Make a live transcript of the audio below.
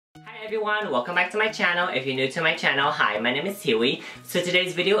everyone, welcome back to my channel. If you're new to my channel, hi, my name is Huey. So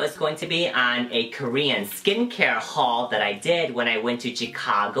today's video is going to be on a Korean skincare haul that I did when I went to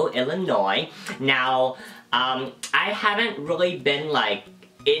Chicago, Illinois. Now, I haven't really been like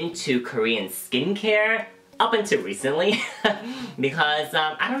into Korean skincare up until recently because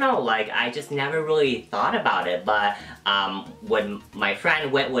I don't know, like I just never really thought about it. But when my friend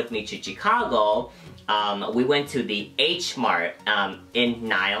went with me to Chicago, we went to the H Mart in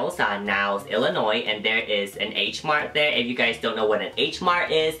Niles, Illinois, and there is an H Mart there. If you guys don't know what an H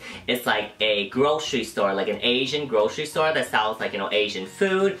Mart is, it's like a grocery store, like an Asian grocery store that sells like, you know, Asian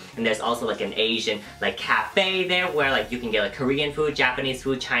food. And there's also like an Asian like cafe there where like you can get like Korean food, Japanese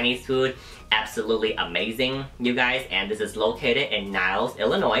food, Chinese food. Absolutely amazing, you guys. And this is located in Niles,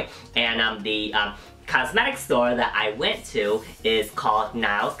 Illinois. And the cosmetic store that I went to is called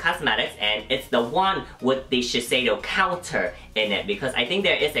Niles Cosmetics, and it's the one with the Shiseido counter in it, because I think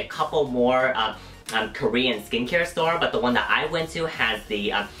there is a couple more Korean skincare store, but the one that I went to has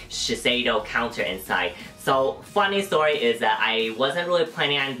the Shiseido counter inside. So funny story is that I wasn't really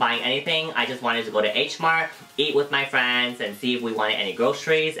planning on buying anything. I just wanted to go to H Mart, eat with my friends, and see if we wanted any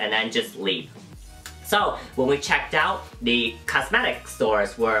groceries, and then just leave. So when we checked out, the cosmetic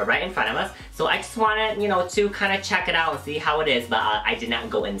stores were right in front of us. So I just wanted, you know, to kind of check it out and see how it is, but I did not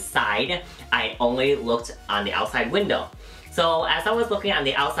go inside. I only looked on the outside window. So as I was looking on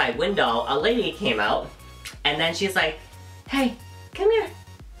the outside window, a lady came out, and then she's like, "Hey, come here,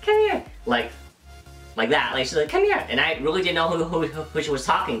 come here," like that. Like she's like, "Come here," and I really didn't know who she was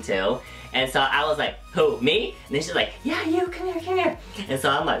talking to. And so I was like, "Who, me?" And then she's like, "Yeah, you, come here, come here." And so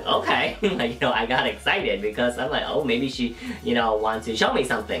I'm like, okay. Like, you know, I got excited because I'm like, oh, maybe she, you know, wants to show me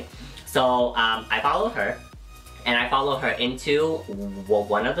something. So I followed her. And I followed her into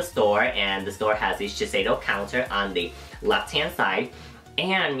one of the store, and the store has a Shiseido counter on the left-hand side.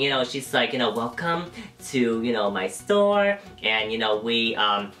 And, you know, she's like, you know, "Welcome to, you know, my store, and, you know, we,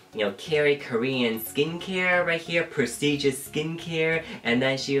 you know, carry Korean skincare right here, prestigious skincare." And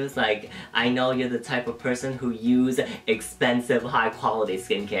then she was like, "I know you're the type of person who use expensive, high-quality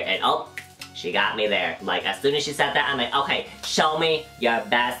skincare." And oh, she got me there. Like, as soon as she said that, I'm like, okay, show me your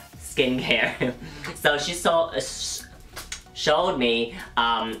best skincare. So she showed me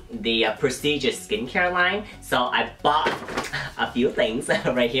the prestigious skincare line. So I bought a few things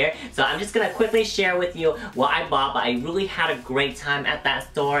right here. So I'm just gonna quickly share with you what I bought, but I really had a great time at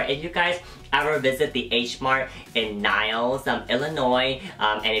that store. If you guys ever visit the H Mart in Niles, Illinois,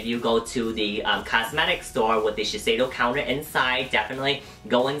 and if you go to the cosmetic store with the Shiseido counter inside, definitely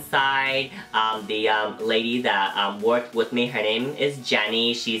go inside. The lady that worked with me, her name is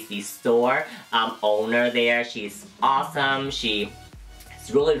Jenny. She's the store owner there. She's awesome. She's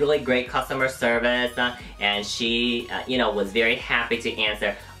really great customer service, and she you know, was very happy to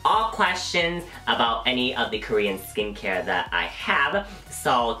answer all questions about any of the Korean skincare that I have.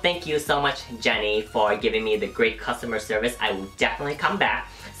 So thank you so much, Jenny, for giving me the great customer service. I will definitely come back.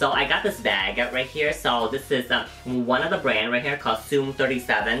 So I got this bag right here. So this is one of the brand right here called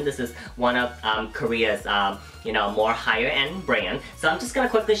M37. This is one of Korea's you know, more higher end brand. So I'm just gonna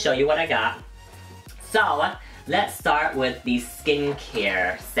quickly show you what I got. So let's start with the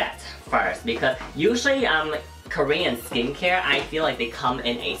skincare set first, because usually Korean skincare, I feel like they come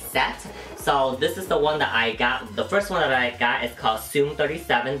in a set. So this is the one that I got. The first one that I got is called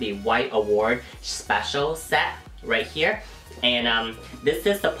M37, the White Award Special Set right here. And this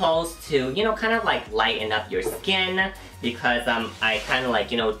is supposed to, you know, kind of like lighten up your skin, because I kind of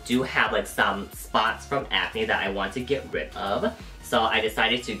like, you know, do have like some spots from acne that I want to get rid of. So I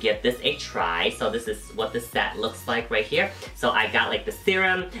decided to give this a try. So this is what the set looks like right here. So I got like the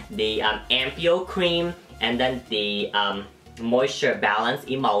serum, the Ampule cream, and then the moisture balance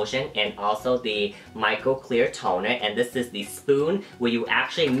emulsion, and also the micro clear toner. And this is the spoon where you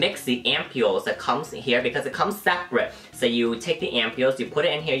actually mix the ampules that comes here, because it comes separate. So you take the ampules, you put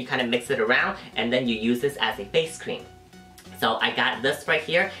it in here, you kind of mix it around, and then you use this as a face cream. So I got this right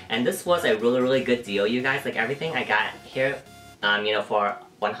here, and this was a really good deal, you guys. Like everything I got here, you know, for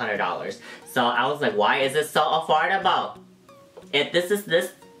 $100. So I was like, why is it so affordable? If this is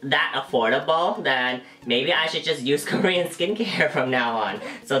that affordable, then maybe I should just use Korean skincare from now on.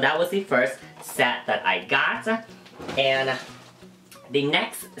 So that was the first set that I got. And the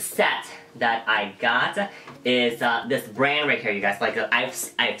next set that I got is this brand right here, you guys. Like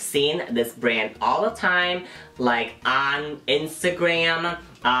I've seen this brand all the time, like on Instagram.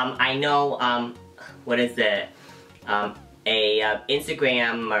 I know, what is it?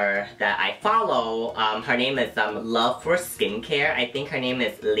 Instagrammer that I follow. Her name is Love for Skincare. I think her name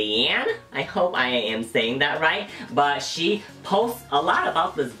is Leanne. I hope I am saying that right. But she posts a lot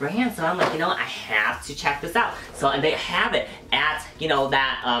about this brand, so I'm like, you know, I have to check this out. So, and they have it at, you know,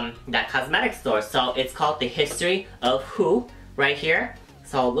 that cosmetic store. So it's called The History of Who right here.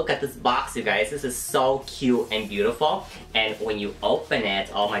 So look at this box, you guys. This is so cute and beautiful. And when you open it,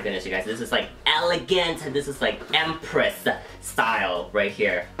 oh my goodness, you guys, this is like elegant. This is like Empress style right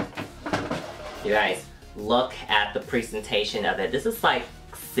here. You guys, look at the presentation of it. This is like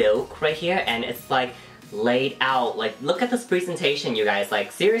silk right here, and it's like laid out. Like, look at this presentation, you guys.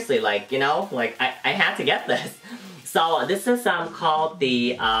 Like, seriously, like, you know, like I had to get this. So this is called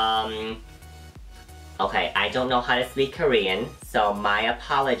the okay, I don't know how to speak Korean, so my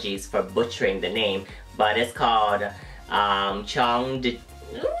apologies for butchering the name, but it's called Cheongidan.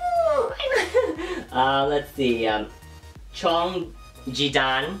 Let's see,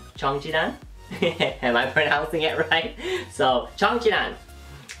 Cheongidan. Cheongidan? Am I pronouncing it right? So, Cheongidan.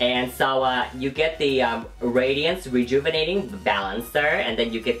 And so you get the Radiance Rejuvenating Balancer, and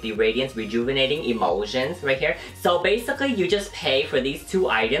then you get the Radiance Rejuvenating Emulsions right here. So basically you just pay for these two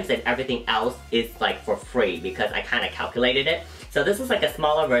items and everything else is like for free because I kind of calculated it. So this is like a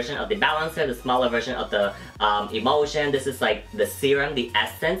smaller version of the balancer, the smaller version of the emulsion. This is like the serum, the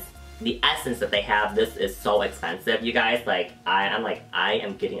essence. The essence that they have, this is so expensive, you guys. Like, I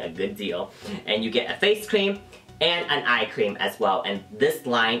am getting a good deal. And you get a face cream and an eye cream as well, and this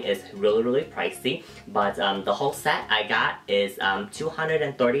line is really pricey, but the whole set I got is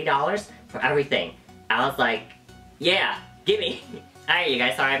 $230 for everything. I was like, yeah, gimme. Alright, you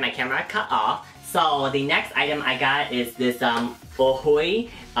guys, sorry my camera cut off. So the next item I got is this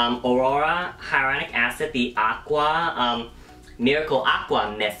HUI Aurora-Hyaluronic Acid, the Aqua Miracle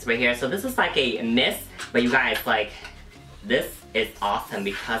Aqua Mist right here. So this is like a mist, but you guys, like, this is awesome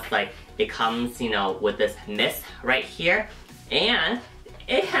because like it comes, you know, with this mist right here, and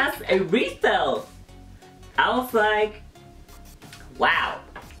it has a refill. I was like, wow,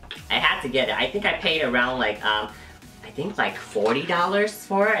 I had to get it. I think I paid around like I think like $40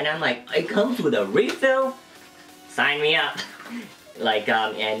 for it, and I'm like, it comes with a refill? Sign me up. Like,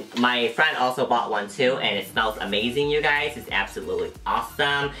 and my friend also bought one too, and it smells amazing, you guys. It's absolutely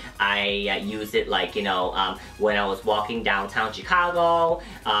awesome. I use it like, you know, when I was walking downtown Chicago.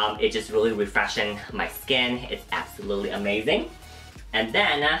 It's just really refreshing my skin. It's absolutely amazing. And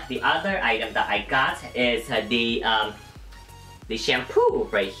then the other item that I got is the shampoo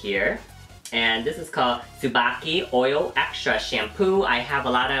right here. And this is called Tsubaki Oil Extra Shampoo. I have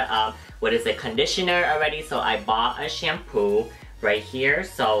a lot of, conditioner already, so I bought a shampoo right here,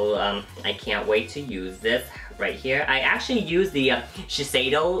 so I can't wait to use this right here. I actually used the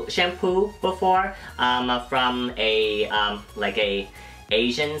Shiseido shampoo before from a like a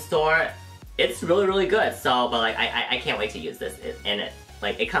Asian store. It's really good. So, but like I can't wait to use this. And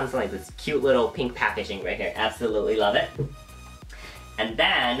it comes in like this cute little pink packaging right here. Absolutely love it. And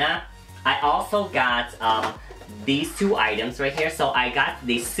then I also got these two items right here. So I got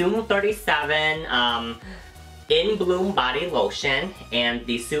the Zoom 37 In Bloom Body Lotion and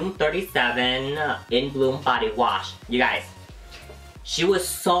the Zoom 37 In Bloom Body Wash. You guys, she was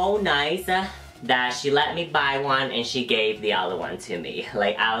so nice that she let me buy one and she gave the other one to me.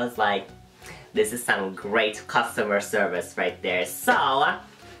 Like, I was like, this is some great customer service right there. So,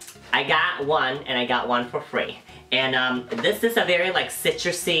 I got one and I got one for free. And this is a very like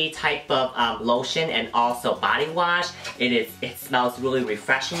citrusy type of lotion and also body wash. It smells really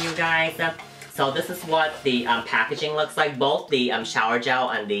refreshing, you guys. So this is what the packaging looks like. Both the shower gel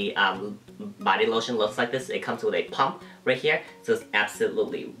and the body lotion looks like this. It comes with a pump right here. So it's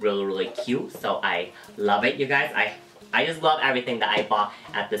absolutely really cute. So I love it, you guys. I just love everything that I bought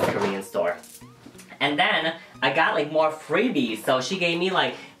at this Korean store. And then I got like more freebies. So she gave me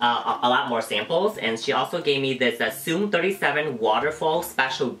like a lot more samples, and she also gave me this Zoom 37 Water-Full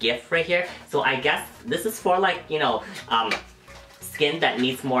special gift right here. So I guess this is for like, you know, skin that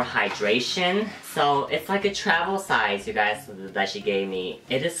needs more hydration. So it's like a travel size, you guys, that she gave me.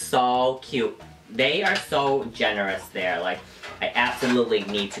 It is so cute. They are so generous there. Like, I absolutely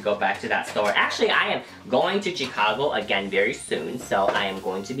need to go back to that store. Actually, I am going to Chicago again very soon, so I am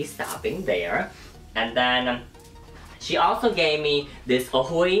going to be stopping there. And then she also gave me this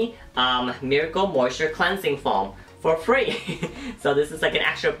HUI Miracle Moisture Cleansing Foam for free. So this is like an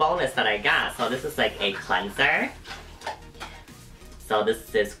extra bonus that I got. So this is like a cleanser. So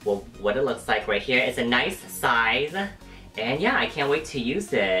this is what it looks like right here. It's a nice size. And yeah, I can't wait to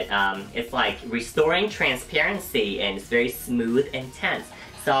use it. It's like restoring transparency and it's very smooth and tense.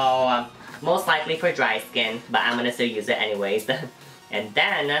 So most likely for dry skin, but I'm gonna still use it anyways. And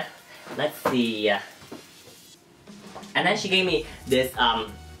then, let's see. And then she gave me this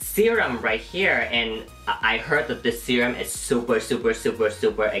serum right here, and I heard that this serum is super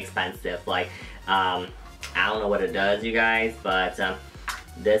expensive. Like, I don't know what it does, you guys, but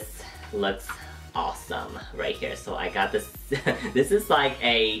this looks awesome right here. So I got this. This is like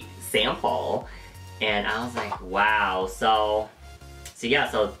a sample, and I was like, wow. So yeah,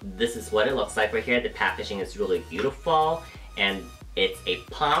 so this is what it looks like right here. The packaging is really beautiful, and it's a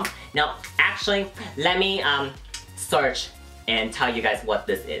pump. Now, actually, let me search and tell you guys what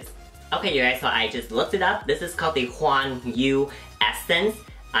this is. Okay, you guys, so I just looked it up. This is called the Hwanyu Essence.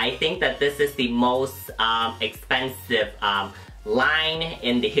 I think that this is the most expensive line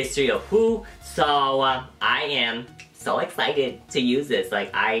in the history of Whoo. So I am so excited to use this.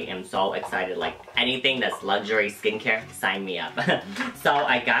 Like, I am so excited. Like, anything that's luxury skincare, sign me up. So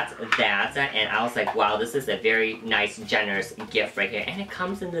I got that, and I was like, wow, this is a very nice, generous gift right here. And it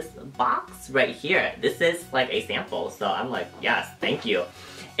comes in this box right here. This is like a sample, so I'm like, yes, thank you.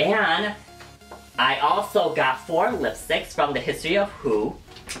 And I also got 4 lipsticks from the history of Whoo.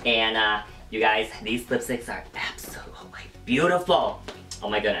 And you guys, these lipsticks are absolutely beautiful. Oh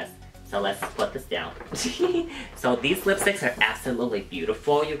my goodness. So let's put this down. So these lipsticks are absolutely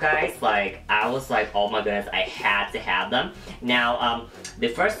beautiful, you guys. Like, I was like, oh my goodness, I had to have them. Now, the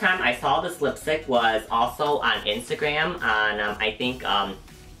first time I saw this lipstick was also on Instagram, on I think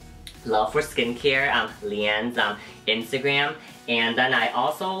Love for Skincare, Leanne's Instagram. And then I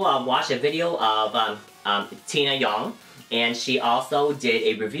also watched a video of Tina Young, and she also did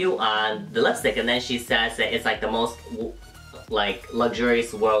a review on the lipstick, and then she says that it's like the most like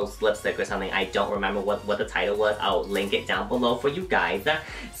luxurious world's lipstick or something. I don't remember what the title was. I'll link it down below for you guys.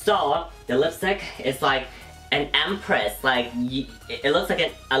 So the lipstick is like an empress. Like, it looks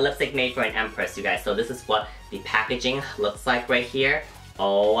like a lipstick made for an empress, you guys. So this is what the packaging looks like right here.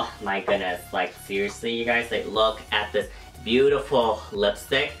 Oh my goodness, like seriously, you guys, like look at this beautiful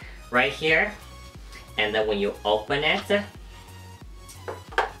lipstick right here. And then when you open it,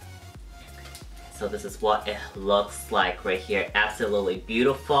 so this is what it looks like right here. Absolutely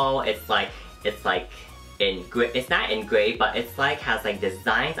beautiful. It's not engraved, but it's like has like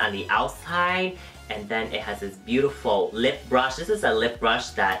designs on the outside, and then it has this beautiful lip brush. This is a lip brush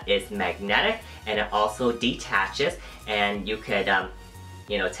that is magnetic, and it also detaches, and you could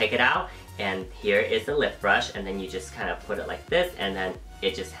you know, take it out, and here is the lip brush, and then you just kind of put it like this, and then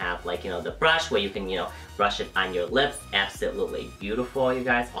it just have like, you know, the brush where you can, you know, brush it on your lips. Absolutely beautiful, you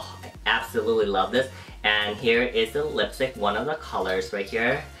guys. Oh, I absolutely love this. And here is the lipstick, one of the colors right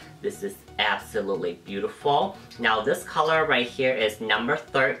here. This is absolutely beautiful. Now this color right here is number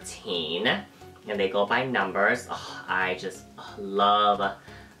 13, and they go by numbers. Oh, I just love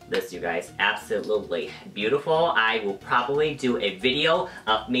this, you guys. Absolutely beautiful. I will probably do a video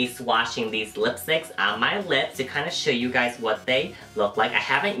of me swatching these lipsticks on my lips to kind of show you guys what they look like. I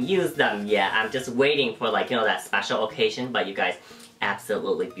haven't used them yet. I'm just waiting for, like, you know, that special occasion, but you guys,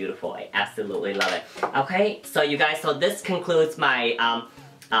 absolutely beautiful. I absolutely love it. Okay, so you guys, so this concludes my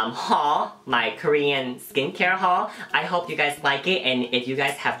haul, my Korean skincare haul. I hope you guys like it, and if you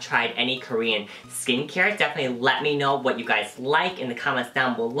guys have tried any Korean skincare, definitely let me know what you guys like in the comments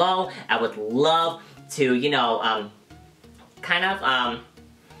down below. I would love to, you know, kind of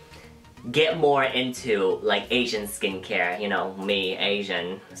get more into like Asian skincare. You know, me,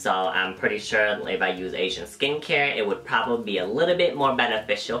 Asian, so I'm pretty sure if I use Asian skincare, it would probably be a little bit more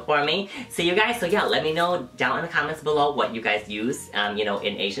beneficial for me. So you guys, so yeah, let me know down in the comments below what you guys use, you know,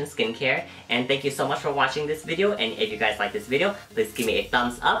 in Asian skincare. And thank you so much for watching this video, and if you guys like this video, please give me a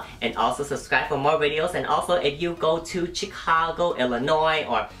thumbs up, and also subscribe for more videos. And also, if you go to Chicago, Illinois,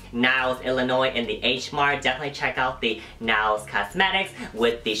 or Niles, Illinois in the H Mart, definitely check out the Niles Cosmetics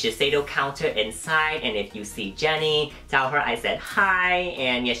with the Shiseido counter inside. And if you see Jenny, tell her I said hi,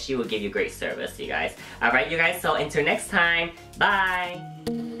 and yes, she will give you great service, you guys. Alright, you guys, so until next time,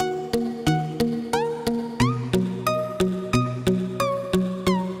 bye!